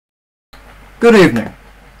Good evening,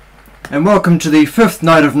 and welcome to the fifth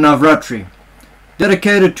night of NavRatri,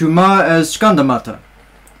 dedicated to Ma as Skandamata,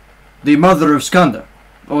 the Mother of Skanda,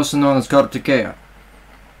 also known as Kartikeya,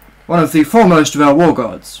 one of the foremost of our war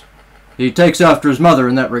gods. He takes after his mother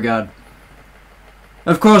in that regard.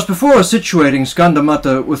 Of course, before situating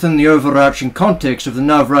Skandamata within the overarching context of the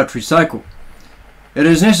NavRatri cycle, it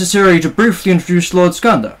is necessary to briefly introduce Lord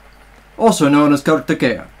Skanda, also known as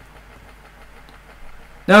Kartikeya.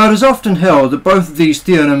 Now, it is often held that both of these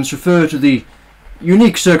theonyms refer to the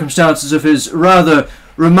unique circumstances of his rather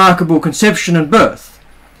remarkable conception and birth,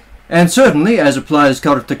 and certainly, as applies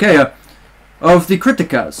Kartikeya, of the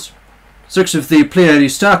Kritikas, 6 of the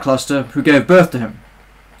Pleiades star cluster who gave birth to him.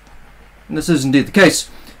 And this is indeed the case.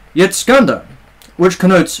 Yet Skanda, which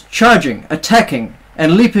connotes charging, attacking,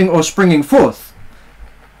 and leaping or springing forth,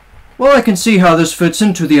 well, I can see how this fits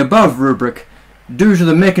into the above rubric, due to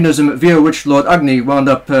the mechanism via which Lord Agni wound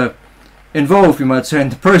up involved, we might say, in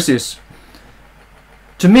the process.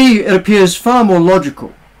 To me, it appears far more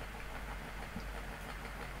logical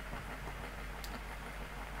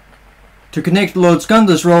to connect Lord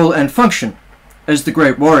Skanda's role and function as the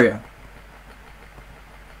great warrior.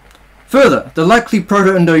 Further, the likely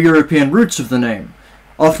Proto-Indo-European roots of the name,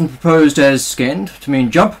 often proposed as skend, to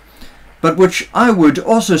mean jump, but which I would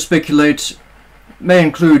also speculate may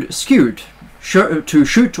include skewed, to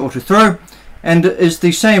shoot or to throw, and is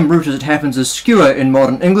the same root as it happens as skewer in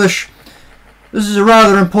modern English. This is a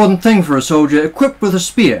rather important thing for a soldier equipped with a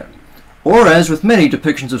spear, or, as with many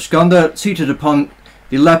depictions of Skanda, seated upon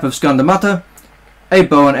the lap of Skandamata, a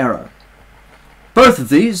bow and arrow. Both of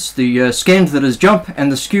these, the skend that is jump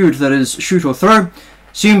and the skewed that is shoot or throw,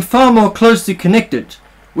 seem far more closely connected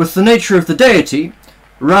with the nature of the deity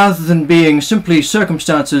rather than being simply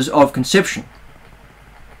circumstances of conception.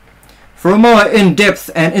 For a more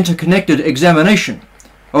in-depth and interconnected examination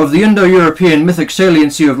of the Indo-European mythic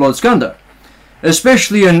saliency of Lord Skanda,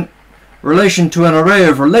 especially in relation to an array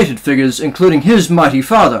of related figures including his mighty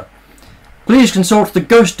father, please consult the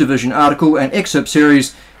Ghost Division article and excerpt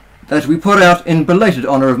series that we put out in belated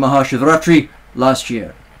honour of Mahashivratri last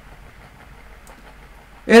year.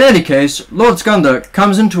 In any case, Lord Skanda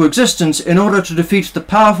comes into existence in order to defeat the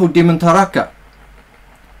powerful demon Taraka,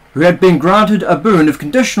 who had been granted a boon of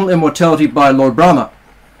conditional immortality by Lord Brahma.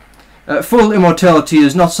 Full immortality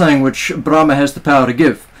is not something which Brahma has the power to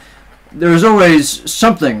give. There is always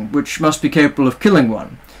something which must be capable of killing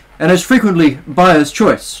one, and is frequently by his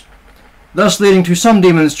choice, thus leading to some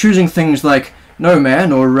demons choosing things like no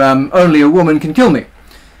man or only a woman can kill me,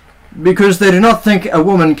 because they do not think a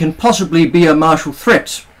woman can possibly be a martial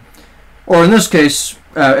threat, or in this case,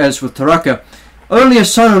 as with Taraka, only a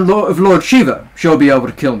son of Lord Shiva shall be able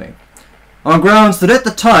to kill me, on grounds that at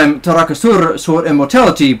the time Tarakasura sought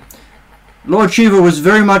immortality, Lord Shiva was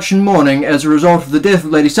very much in mourning as a result of the death of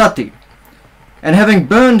Lady Sati, and having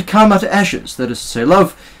burned karma to ashes, that is to say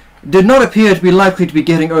love, did not appear to be likely to be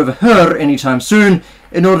getting over her anytime soon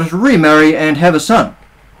in order to remarry and have a son.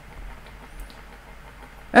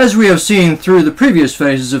 As we have seen through the previous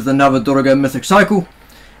phases of the Navadurga mythic cycle,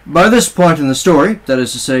 by this point in the story, that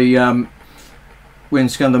is to say when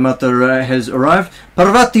Skandamata has arrived,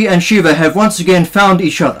 Parvati and Shiva have once again found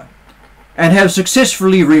each other, and have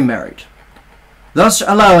successfully remarried, thus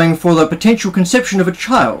allowing for the potential conception of a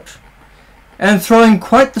child, and throwing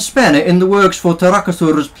quite the spanner in the works for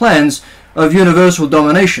Tarakasura's plans of universal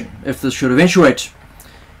domination, if this should eventuate.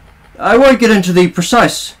 I won't get into the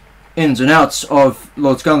precise ins and outs of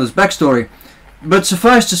Lord Skanda's backstory, but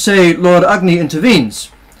suffice to say Lord Agni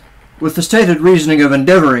intervenes, with the stated reasoning of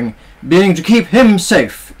endeavouring being to keep him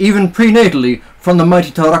safe, even prenatally, from the mighty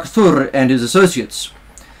Tarakasura and his associates.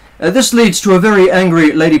 This leads to a very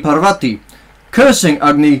angry Lady Parvati, cursing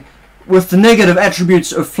Agni with the negative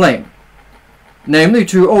attributes of flame, namely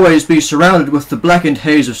to always be surrounded with the blackened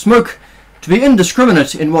haze of smoke, to be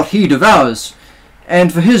indiscriminate in what he devours,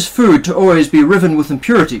 and for his food to always be riven with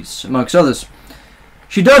impurities, amongst others.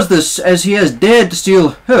 She does this as he has dared to steal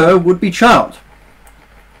her would-be child,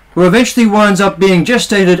 who eventually winds up being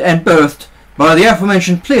gestated and birthed by the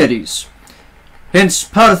aforementioned Pleiades. Hence,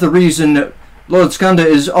 part of the reason Lord Skanda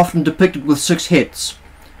is often depicted with 6 heads,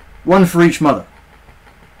 one for each mother,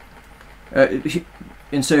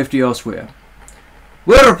 in safety elsewhere.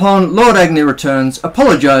 Whereupon Lord Agni returns,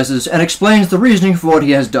 apologizes, and explains the reasoning for what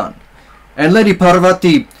he has done, and Lady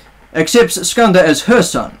Parvati accepts Skanda as her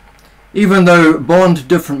son, even though born to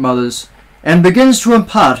different mothers, and begins to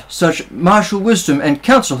impart such martial wisdom and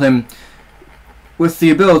counsel him with the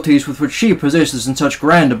abilities with which she possesses in such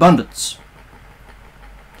grand abundance.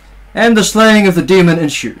 And the slaying of the demon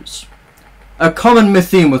ensues, a common myth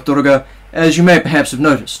theme with Durga, as you may perhaps have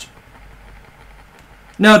noticed.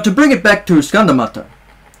 Now, to bring it back to Skandamata,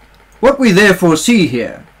 what we therefore see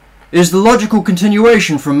here is the logical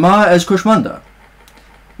continuation from Ma as Kushmanda.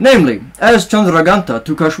 Namely, as Chandraganta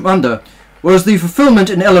to Kushmanda was the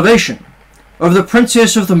fulfillment in elevation of the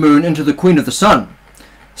Princess of the Moon into the Queen of the Sun,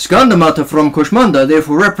 Skandamata from Kushmanda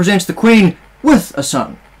therefore represents the Queen with a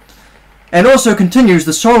sun, and also continues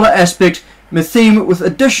the solar aspect theme with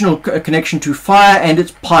additional connection to fire and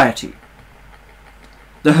its piety.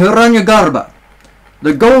 The Hiranyagarbha,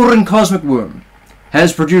 the golden cosmic womb,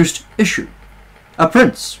 has produced Ishu, a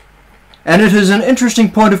prince, and it is an interesting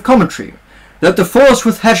point of commentary that the force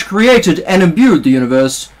which has created and imbued the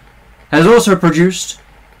universe has also produced,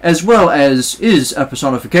 as well as is a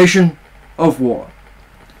personification, of war.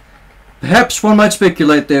 Perhaps one might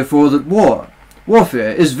speculate, therefore, that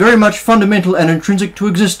warfare, is very much fundamental and intrinsic to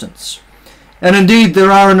existence, and indeed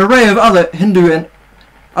there are an array of other Hindu and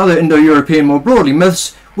other Indo-European more broadly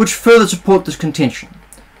myths which further support this contention.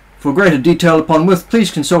 For greater detail upon myth,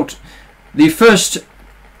 please consult the first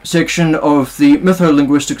section of the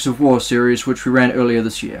Mytho-Linguistics of War series which we ran earlier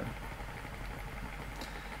this year.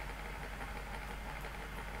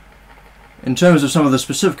 In terms of some of the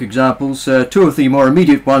specific examples, two of the more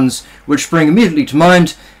immediate ones which spring immediately to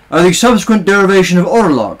mind are the subsequent derivation of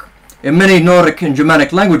orlog in many Nordic and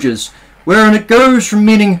Germanic languages, wherein it goes from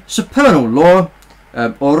meaning supernal law,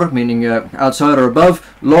 or meaning outside or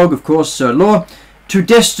above, log of course, law, to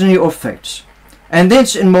destiny or fate, and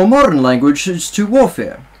thence in more modern languages to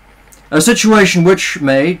warfare, a situation which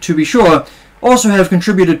may, to be sure, also have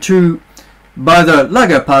contributed to by the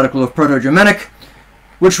laga particle of Proto-Germanic,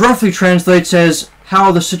 which roughly translates as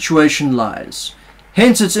how the situation lies,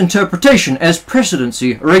 hence its interpretation as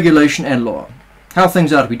precedency, regulation and law, how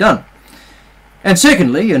things are to be done. And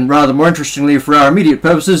secondly, and rather more interestingly for our immediate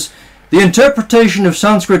purposes, the interpretation of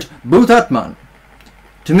Sanskrit bhutatman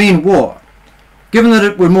to mean war, given that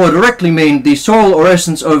it would more directly mean the soul or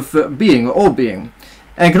essence of being or all being,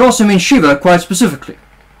 and can also mean Shiva quite specifically.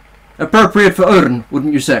 Appropriate for Odin,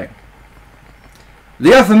 wouldn't you say?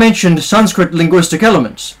 The aforementioned Sanskrit linguistic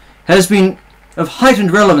element has been of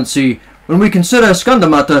heightened relevancy when we consider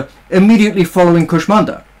Skandamata immediately following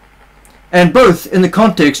Kushmanda, and both in the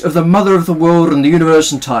context of the mother of the world and the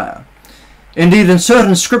universe entire. Indeed, in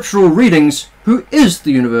certain scriptural readings, who is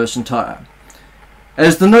the universe entire?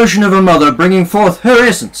 As the notion of a mother bringing forth her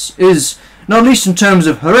essence is, not least in terms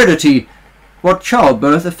of heredity, what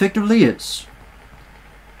childbirth effectively is.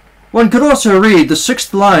 One could also read the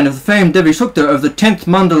 6th line of the famed Devi Sukta of the 10th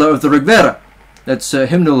mandala of the Rigveda, that's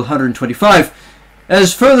hymnal 125,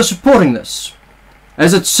 as further supporting this,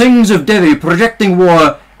 as it sings of Devi projecting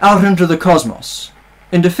war out into the cosmos,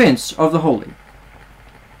 in defense of the holy.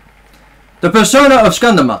 The persona of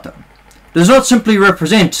Skandamata does not simply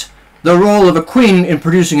represent the role of a queen in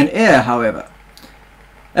producing an heir, however,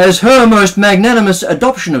 as her most magnanimous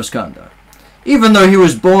adoption of Skanda, even though he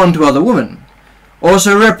was born to other women,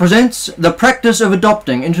 also represents the practice of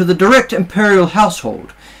adopting into the direct imperial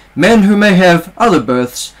household men who may have other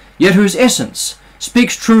births, yet whose essence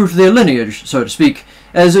speaks true to their lineage, so to speak,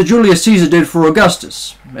 as Julius Caesar did for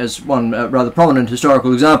Augustus, as one rather prominent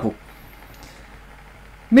historical example.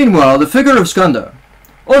 Meanwhile, the figure of Skanda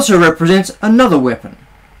also represents another weapon,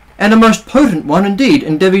 and a most potent one indeed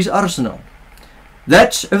in Devi's arsenal,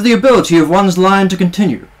 that of the ability of one's line to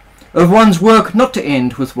continue, of one's work not to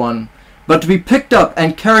end with one, but to be picked up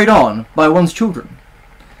and carried on by one's children,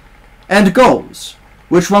 and goals,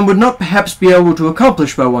 which one would not perhaps be able to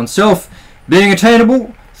accomplish by oneself, being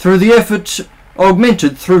attainable through the effort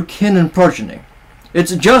augmented through kin and progeny.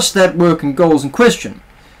 It's just that work and goals in question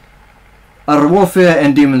are warfare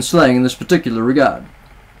and demon slaying in this particular regard.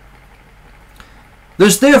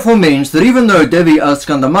 This therefore means that even though Devi as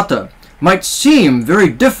Skandamata might seem very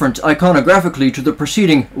different iconographically to the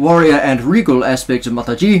preceding warrior and regal aspects of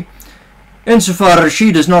Mataji, insofar as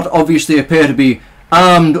she does not obviously appear to be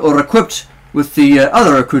armed or equipped with the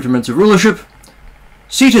other accoutrements of rulership,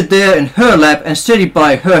 seated there in her lap and steadied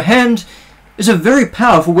by her hand is a very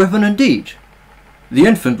powerful weapon indeed, the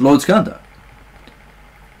infant Lord Skanda,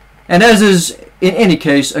 and as is in any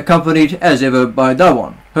case accompanied as ever by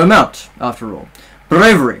Dawan, her mount, after all.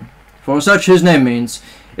 Bravery, for such his name means,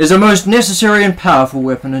 is a most necessary and powerful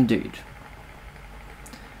weapon indeed.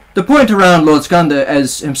 The point around Lord Skanda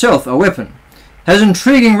as himself a weapon has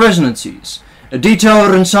intriguing resonances,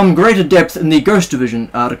 detailed in some greater depth in the Ghost Division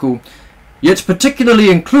article, yet particularly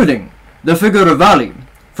including the figure of Vali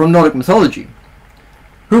from Nordic mythology,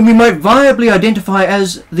 whom we might viably identify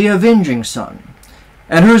as the Avenging Son,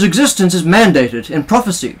 and whose existence is mandated in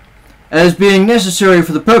prophecy as being necessary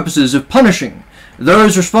for the purposes of punishing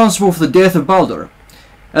those responsible for the death of Baldur,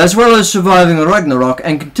 as well as surviving the Ragnarok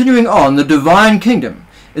and continuing on the divine kingdom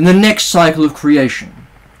in the next cycle of creation.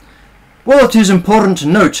 While it is important to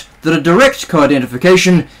note that a direct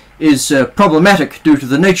co-identification is problematic due to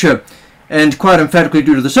the nature, and quite emphatically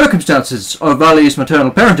due to the circumstances, of Vali's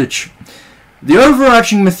maternal parentage, the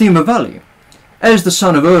overarching theme of Vali, as the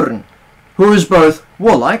son of Odin, who is both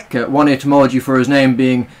warlike, one etymology for his name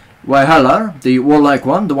being Waihalar, the warlike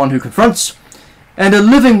one, the one who confronts, and a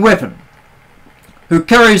living weapon, who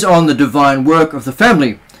carries on the divine work of the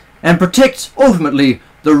family, and protects, ultimately,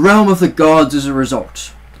 the realm of the gods as a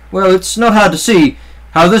result. Well, it's not hard to see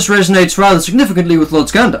how this resonates rather significantly with Lord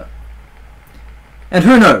Skanda. And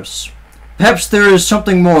who knows, perhaps there is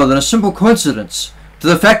something more than a simple coincidence to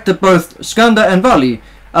the fact that both Skanda and Vali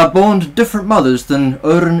are born to different mothers than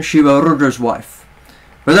Odin Shiva Rudra's wife.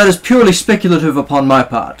 But that is purely speculative upon my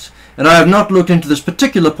part, and I have not looked into this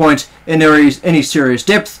particular point in any serious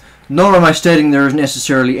depth, nor am I stating there is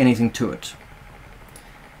necessarily anything to it.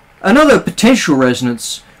 Another potential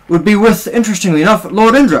resonance would be with, interestingly enough,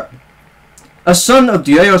 Lord Indra, a son of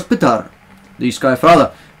Dyaus Pitar, the Sky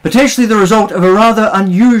Father, potentially the result of a rather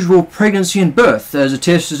unusual pregnancy and birth, as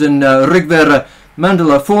attested in Rigveda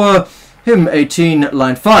Mandala 4, hymn 18,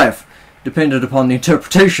 line 5, dependent upon the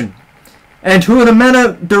interpretation, and who in a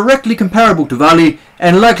manner directly comparable to Vali,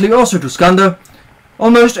 and likely also to Skanda,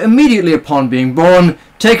 almost immediately upon being born,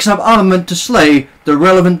 takes up armament to slay the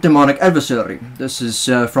relevant demonic adversary. This is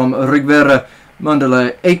from Rigveda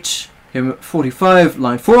Mandala 8, hymn 45,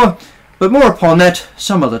 line 4, but more upon that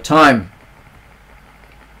some other time.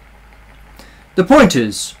 The point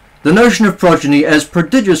is, the notion of progeny as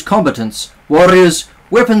prodigious combatants, warriors,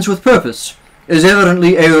 weapons with purpose, is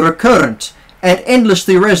evidently a recurrent and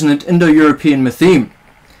endlessly resonant Indo-European theme.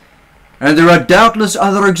 And there are doubtless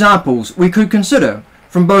other examples we could consider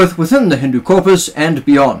from both within the Hindu corpus and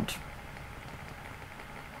beyond.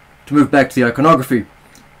 To move back to the iconography,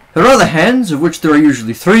 her other hands, of which there are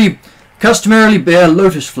usually 3, customarily bear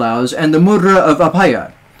lotus flowers and the mudra of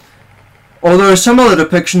Abhaya, although some other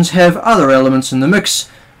depictions have other elements in the mix,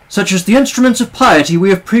 such as the instruments of piety we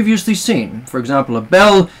have previously seen, for example a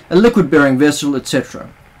bell, a liquid-bearing vessel, etc.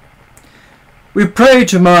 We pray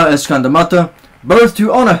to Ma as Skandamata, both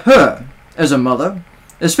to honour her as a mother,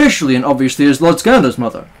 especially and obviously as Lord Skanda's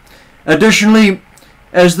mother. Additionally,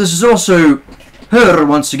 as this is also her,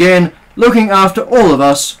 once again, looking after all of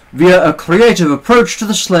us via a creative approach to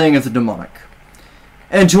the slaying of the demonic,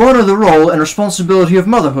 and to honour the role and responsibility of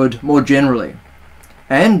motherhood more generally.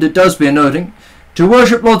 And, it does bear noting, to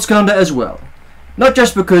worship Lord Skanda as well, not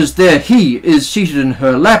just because there he is seated in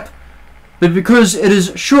her lap, but because it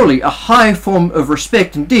is surely a high form of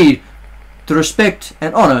respect indeed to respect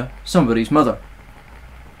and honour somebody's mother.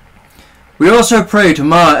 We also pray to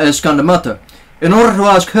Ma as Skandamata, in order to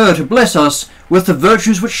ask her to bless us with the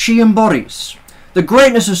virtues which she embodies, the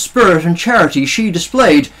greatness of spirit and charity she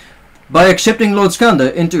displayed by accepting Lord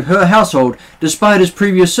Skanda into her household despite his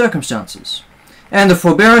previous circumstances, and the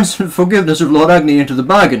forbearance and forgiveness of Lord Agni into the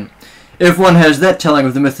bargain, if one has that telling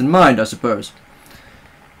of the myth in mind, I suppose.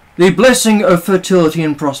 The blessing of fertility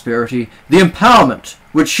and prosperity, the empowerment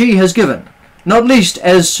which she has given, not least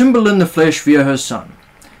as symbol in the flesh via her son,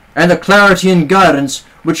 and the clarity and guidance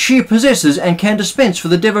which she possesses and can dispense for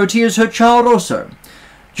the devotee as her child also,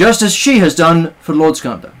 just as she has done for Lord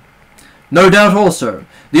Skanda. No doubt also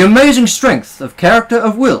the amazing strength of character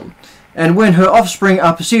of will, and when her offspring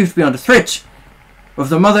are perceived to be under threat, of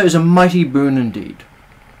the mother is a mighty boon indeed.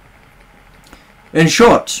 In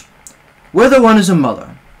short, whether one is a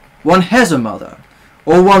mother, one has a mother,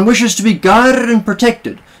 or one wishes to be guided and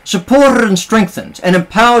protected, supported and strengthened, and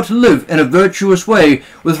empowered to live in a virtuous way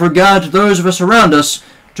with regard to those of us around us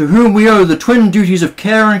to whom we owe the twin duties of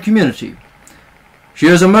care and community, she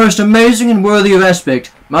is a most amazing and worthy of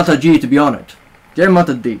aspect, Mataji to be honoured. Jai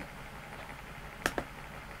Mata Di.